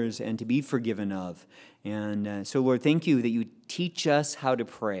forgive others and to be forgiven of. And so, Lord, thank you that you teach us how to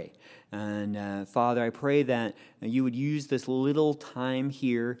pray. And Father, I pray that you would use this little time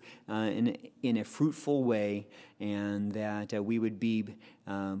here in a fruitful way, and that we would be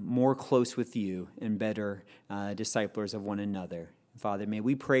more close with you and better disciplers of one another. Father, may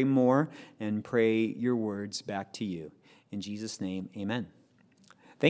we pray more and pray your words back to you. In Jesus' name, amen.